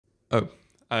Oh,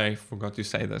 I forgot to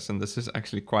say this, and this is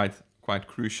actually quite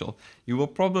crucial. You will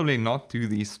probably not do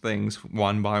these things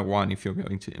one by one if you're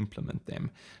going to implement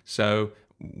them. So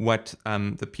what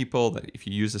the people that if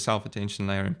you use a self-attention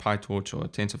layer in PyTorch or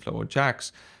TensorFlow or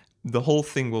JAX, the whole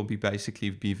thing will be basically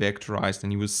be vectorized,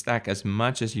 and you will stack as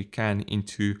much as you can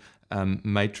into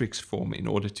matrix form in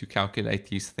order to calculate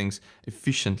these things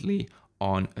efficiently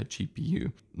on a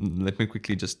GPU. Let me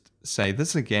quickly just say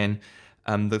this again.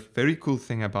 The very cool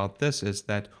thing about this is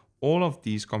that all of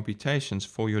these computations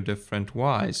for your different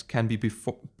Ys can be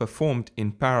performed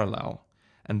in parallel.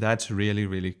 And that's really,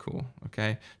 really cool.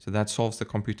 Okay, so that solves the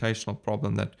computational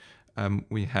problem that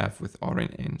we have with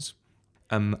RNNs.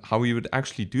 How we would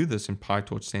actually do this in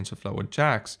PyTorch, TensorFlow, or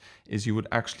JAX is you would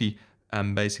actually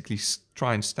basically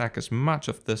try and stack as much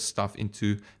of this stuff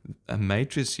into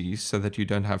matrices so that you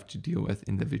don't have to deal with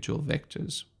individual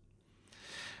vectors.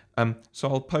 So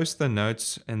I'll post the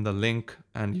notes and the link,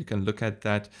 and you can look at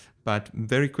that. But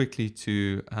very quickly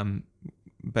to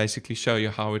basically show you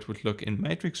how it would look in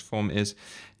matrix form is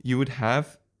you would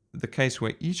have the case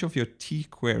where each of your T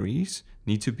queries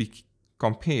need to be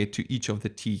compared to each of the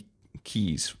T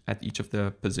keys at each of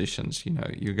the positions. You know,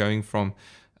 you're going from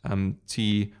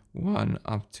T1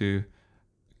 up to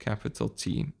capital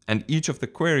T, and each of the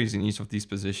queries in each of these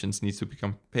positions needs to be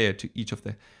compared to each of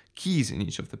the keys in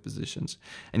each of the positions.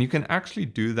 And you can actually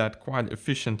do that quite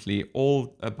efficiently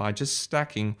all by just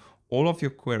stacking all of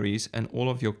your queries and all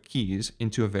of your keys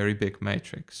into a very big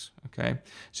matrix. Okay,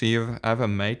 so you have a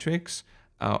matrix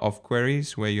of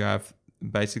queries where you have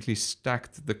basically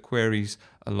stacked the queries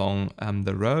along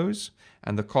the rows,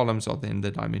 and the columns are then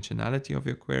the dimensionality of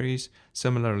your queries,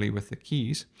 similarly with the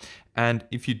keys. And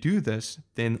if you do this,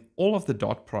 then all of the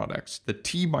dot products, the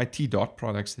T by T dot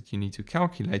products that you need to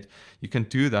calculate, you can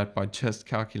do that by just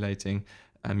calculating.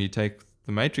 You take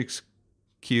the matrix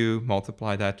Q,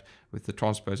 multiply that with the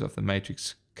transpose of the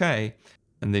matrix K,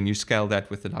 and then you scale that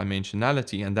with the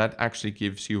dimensionality, and that actually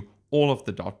gives you all of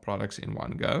the dot products in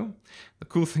one go. The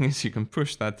cool thing is you can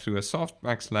push that through a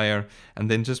softmax layer and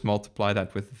then just multiply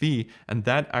that with V, and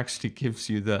that actually gives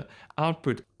you the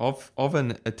output of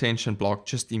an attention block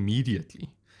just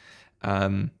immediately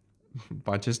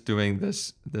by just doing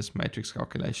this matrix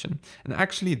calculation. And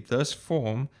actually this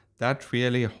form, that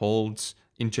really holds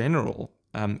in general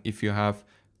if you have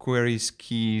queries,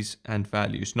 keys, and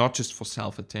values, not just for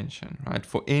self-attention, right?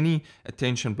 For any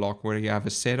attention block where you have a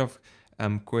set of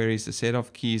queries, a set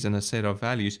of keys, and a set of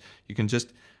values, you can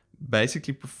just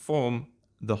basically perform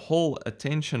the whole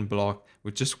attention block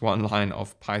with just one line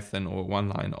of Python or one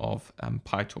line of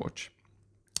PyTorch,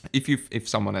 if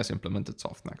someone has implemented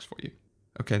softmax for you.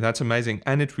 Okay, that's amazing.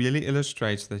 And it really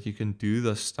illustrates that you can do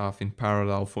this stuff in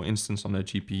parallel, for instance, on a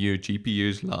GPU.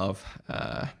 GPUs love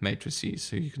matrices,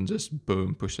 so you can just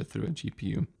boom, push it through a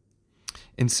GPU.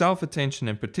 In self-attention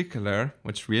in particular,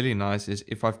 what's really nice is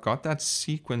if I've got that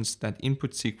sequence, that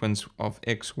input sequence of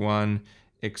x1,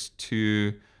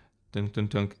 x2,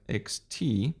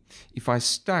 xt, if I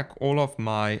stack all of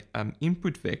my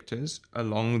input vectors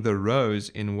along the rows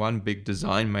in one big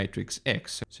design matrix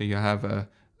X, so you have a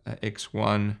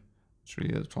x1, it's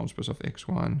really the transpose of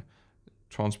x1,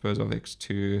 transpose of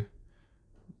x2,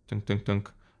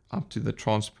 up to the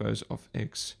transpose of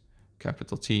x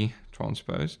capital T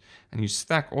transpose, and you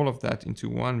stack all of that into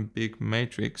one big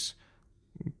matrix,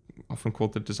 often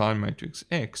called the design matrix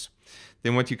X,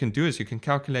 then what you can do is you can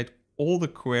calculate all the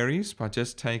queries by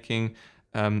just taking,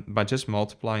 by just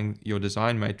multiplying your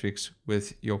design matrix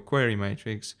with your query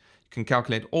matrix. You can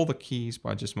calculate all the keys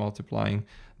by just multiplying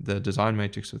the design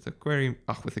matrix with the query,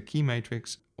 with the key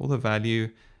matrix, all the value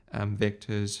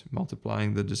vectors,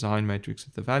 multiplying the design matrix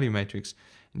with the value matrix,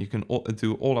 and you can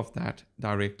do all of that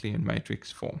directly in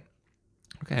matrix form.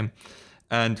 Okay,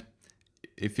 and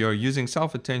if you're using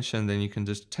self-attention, then you can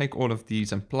just take all of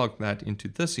these and plug that into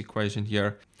this equation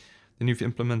here. Then you've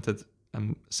implemented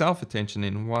self-attention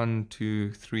in 1,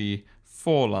 2, 3,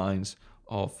 4 lines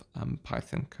of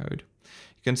Python code.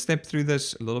 You can step through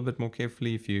this a little bit more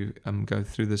carefully if you go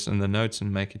through this in the notes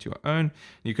and make it your own.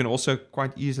 You can also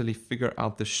quite easily figure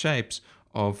out the shapes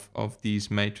of these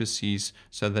matrices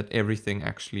so that everything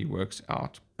actually works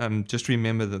out. Just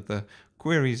remember that the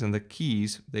queries and the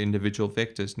keys, the individual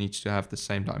vectors, needs to have the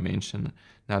same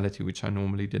dimensionality, which I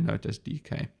normally denote as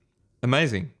dk.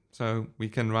 Amazing. So we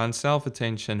can run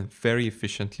self-attention very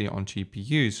efficiently on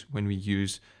GPUs when we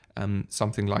use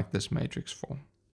something like this matrix form.